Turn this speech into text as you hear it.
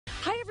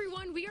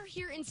everyone. We are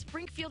here in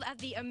Springfield at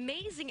the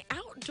amazing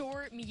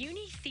outdoor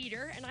Muni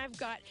Theater, and I've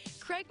got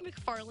Craig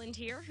McFarland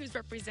here, who's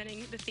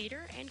representing the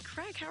theater. And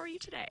Craig, how are you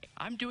today?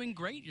 I'm doing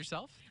great.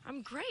 Yourself?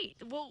 I'm great.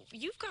 Well,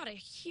 you've got a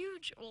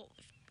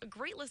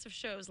great list of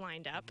shows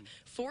lined up,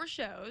 4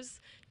 shows.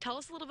 Tell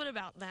us a little bit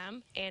about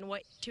them and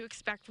what to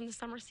expect from the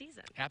summer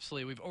season.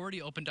 Absolutely. We've already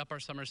opened up our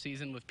summer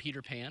season with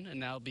Peter Pan,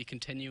 and that'll be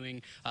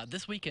continuing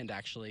this weekend,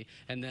 actually.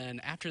 And then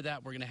after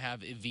that, we're going to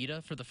have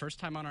Evita for the first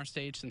time on our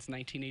stage since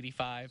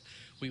 1985.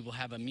 We will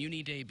have a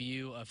Muni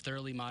debut of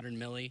Thoroughly Modern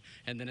Millie.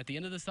 And then at the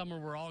end of the summer,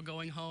 we're all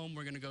going home.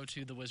 We're going to go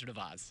to The Wizard of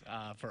Oz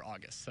for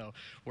August. So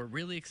we're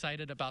really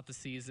excited about the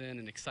season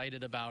and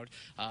excited about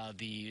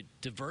the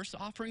diverse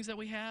offerings that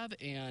we have,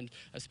 and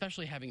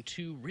especially having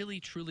 2 really,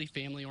 truly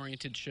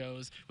family-oriented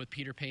shows with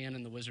Peter Pan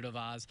and The Wizard of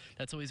Oz.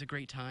 That's always a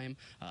great time.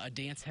 A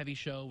dance-heavy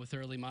show with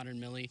Thoroughly Modern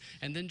Millie,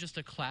 and then just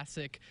a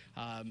classic,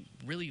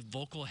 really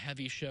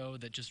vocal-heavy show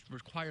that just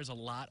requires a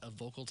lot of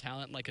vocal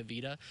talent like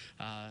Evita.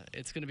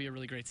 It's going to be a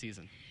really great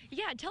season.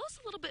 Yeah, tell us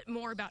a little bit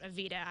more about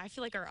Evita. I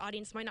feel like our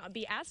audience might not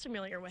be as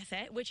familiar with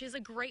it, which is a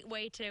great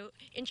way to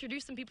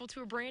introduce some people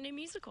to a brand new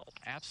musical.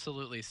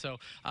 Absolutely. So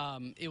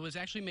it was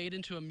actually made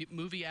into a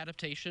movie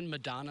adaptation.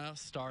 Madonna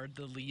starred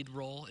the lead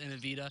role in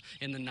Evita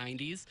in the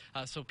 90s,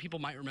 so people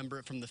might remember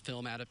it from the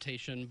film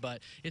adaptation,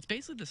 but it's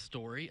basically the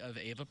story of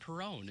Eva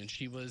Perón, and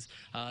she was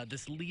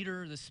this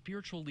leader, the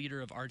spiritual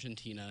leader of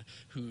Argentina,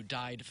 who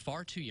died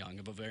far too young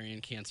of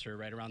ovarian cancer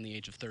right around the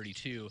age of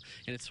 32,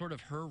 and it's sort of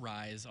her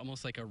rise,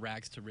 almost like a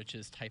rags to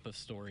riches type of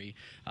story,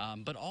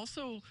 but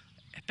also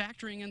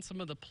factoring in some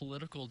of the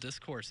political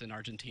discourse in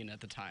Argentina at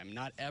the time.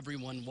 Not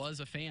everyone was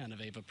a fan of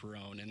Eva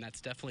Perón, and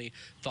that's definitely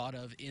thought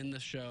of in the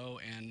show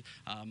and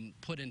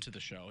put into the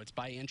show. It's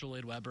by Andrew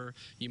Lloyd Webber.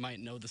 You might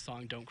know the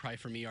song Don't Cry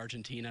For Me,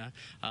 Argentina.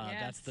 Yes.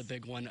 That's the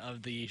big one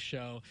of the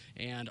show,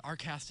 and our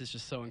cast is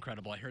just so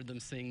incredible. I heard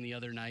them sing the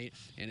other night,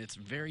 and it's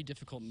very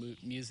difficult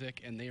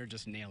music, and they are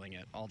just nailing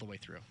it all the way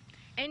through.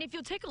 And if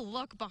you'll take a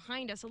look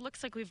behind us, it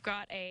looks like we've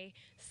got a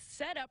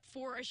setup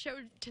for a show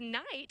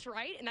tonight,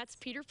 right? And that's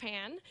Peter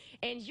Pan.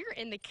 And you're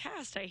in the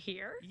cast, I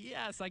hear.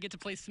 Yes, I get to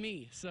play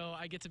Smee. So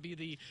I get to be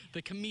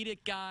the comedic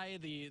guy,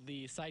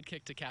 the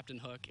sidekick to Captain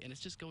Hook, and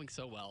it's just going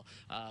so well.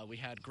 We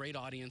had great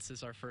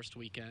audiences our first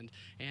weekend,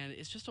 and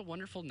it's just a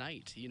wonderful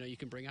night. You know, you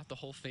can bring out the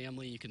whole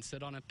family. You can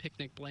sit on a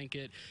picnic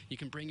blanket. You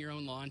can bring your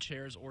own lawn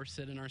chairs or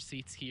sit in our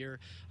seats here.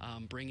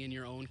 Bring in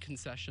your own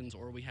concessions,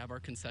 or we have our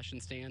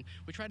concession stand.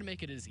 We try to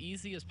make it as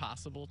easy as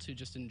possible to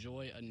just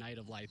enjoy a night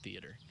of live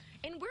theater.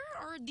 And where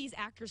are these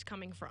actors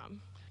coming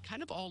from?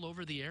 Kind of all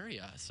over the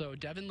area. So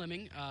Devin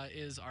Lemming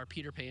is our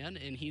Peter Pan,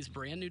 and he's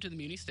brand new to the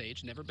Muni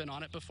stage, never been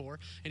on it before,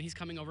 and he's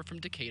coming over from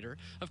Decatur.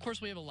 Of course,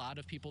 we have a lot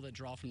of people that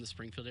draw from the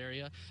Springfield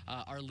area.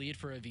 Our lead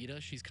for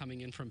Evita, she's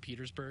coming in from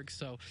Petersburg,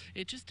 so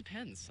it just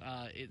depends.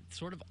 It's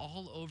sort of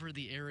all over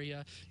the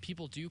area.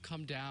 People do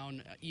come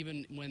down,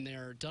 even when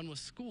they're done with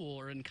school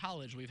or in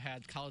college. We've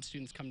had college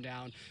students come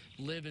down,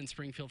 live in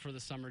Springfield for the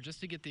summer, just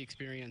to get the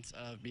experience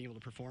of being able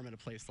to perform at a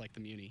place like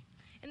the Muni.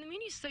 And the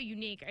Muni is so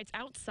unique. It's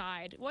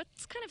outside.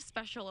 What's kind of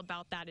special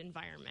about that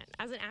environment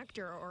as an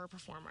actor or a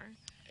performer?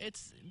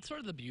 It's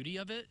sort of the beauty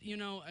of it, you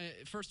know.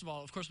 First of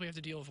all, of course, we have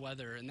to deal with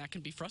weather, and that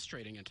can be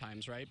frustrating at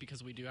times, right?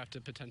 Because we do have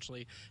to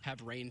potentially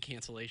have rain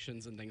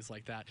cancellations and things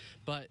like that.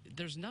 But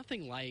there's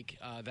nothing like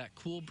that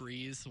cool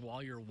breeze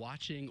while you're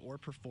watching or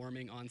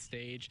performing on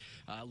stage,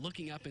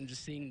 looking up and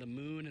just seeing the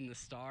moon and the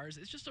stars.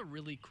 It's just a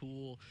really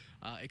cool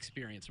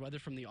experience, whether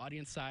from the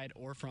audience side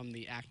or from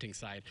the acting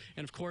side.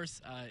 And of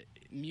course,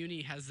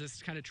 Muni has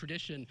this kind of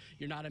tradition.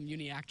 You're not a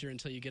Muni actor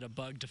until you get a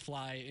bug to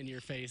fly in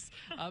your face.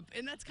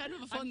 And that's kind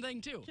of a fun thing,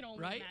 too. Can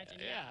only right?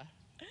 imagine, yeah.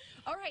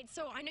 All right,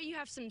 so I know you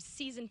have some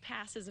season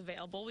passes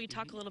available. Will you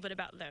talk a little bit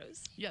about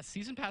those? Yes,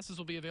 season passes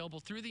will be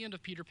available through the end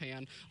of Peter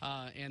Pan,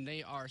 and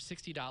they are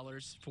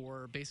 $60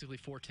 for basically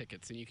 4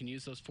 tickets, and you can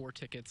use those 4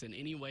 tickets in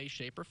any way,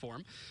 shape, or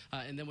form.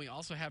 And then we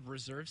also have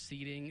reserved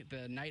seating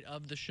the night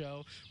of the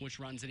show, which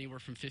runs anywhere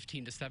from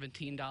 $15 to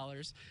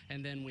 $17.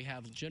 And then we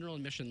have general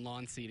admission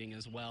lawn seating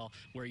as well,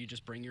 where you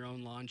just bring your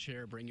own lawn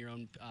chair, bring your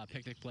own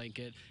picnic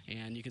blanket,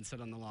 and you can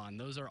sit on the lawn.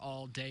 Those are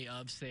all day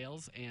of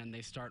sales, and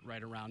they start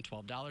right around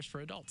 $12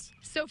 for adults.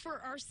 So for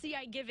our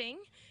CI Giving,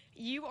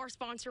 you are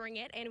sponsoring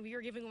it, and we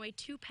are giving away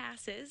 2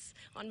 passes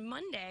on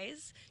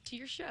Mondays to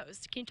your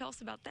shows. Can you tell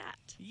us about that?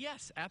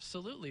 Yes,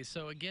 absolutely.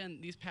 So again,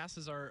 these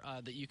passes are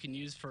that you can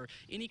use for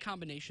any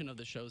combination of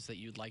the shows that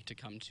you'd like to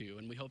come to,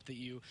 and we hope that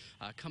you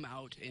come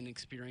out and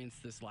experience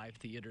this live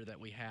theater that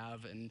we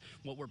have and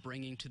what we're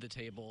bringing to the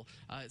table.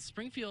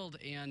 Springfield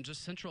and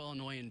just Central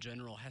Illinois in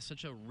general has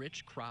such a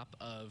rich crop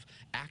of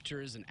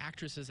actors and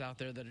actresses out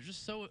there that are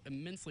just so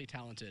immensely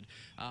talented.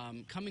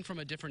 Coming from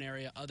a different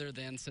area other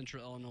than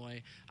Central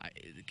Illinois,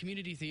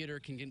 Community theater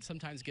can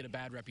sometimes get a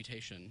bad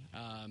reputation,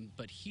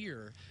 but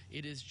here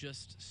it is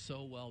just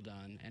so well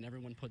done, and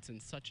everyone puts in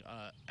such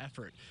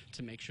effort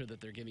to make sure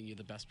that they're giving you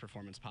the best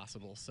performance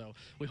possible. So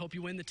we hope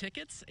you win the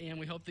tickets, and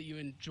we hope that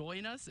you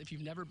join us. If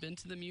you've never been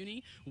to the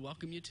Muni,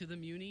 welcome you to the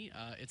Muni.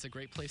 It's a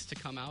great place to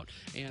come out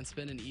and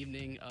spend an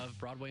evening of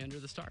Broadway under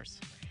the stars.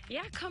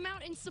 Yeah, come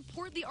out and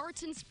support the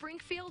arts in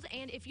Springfield.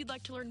 And if you'd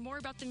like to learn more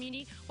about the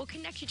Muni, we'll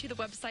connect you to the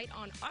website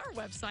on our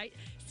website,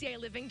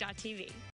 CILiving.tv.